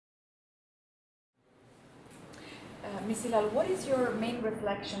Ms Hilal, what is your main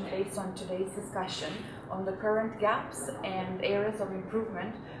reflection based on today's discussion on the current gaps and areas of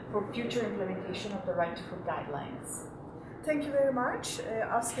improvement for future implementation of the Right to Food guidelines? Thank you very much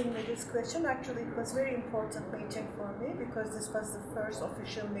asking me this question. Actually, it was a very important meeting for me because this was the first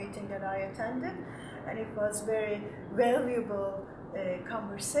official meeting that I attended, and it was very valuable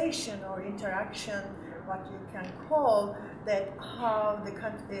conversation or interaction, what you can call that, how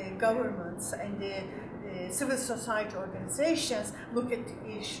the governments and the civil society organizations look at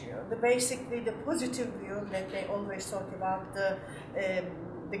the issue. Basically, the positive view that they always talk about,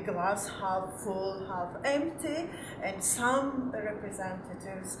 the glass half full, half empty, and some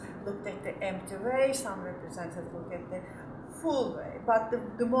representatives looked at the empty way, some representatives look at the full way. But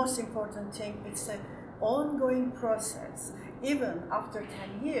the most important thing, it's an ongoing process. Even after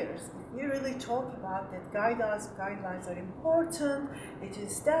 10 years, if we really talk about that guidelines are important, it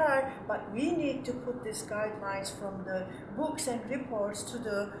is there, but we need to put these guidelines from the books and reports to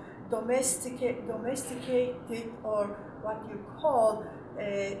the domesticated or what you call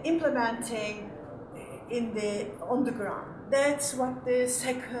implementing on the ground. That's what the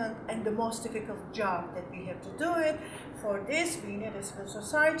second and the most difficult job that we have to do it. For this, we need a civil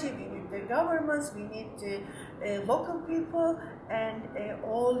society, we need the governments, we need the local people, and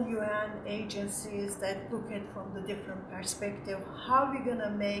all UN agencies that look at from the different perspective, how we're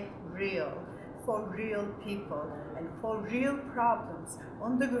gonna make real for real people and for real problems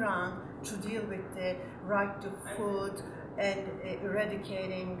on the ground to deal with the right to food and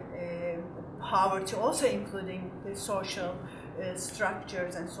eradicating poverty, also including the social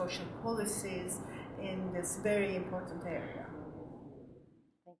structures and social policies in this very important area.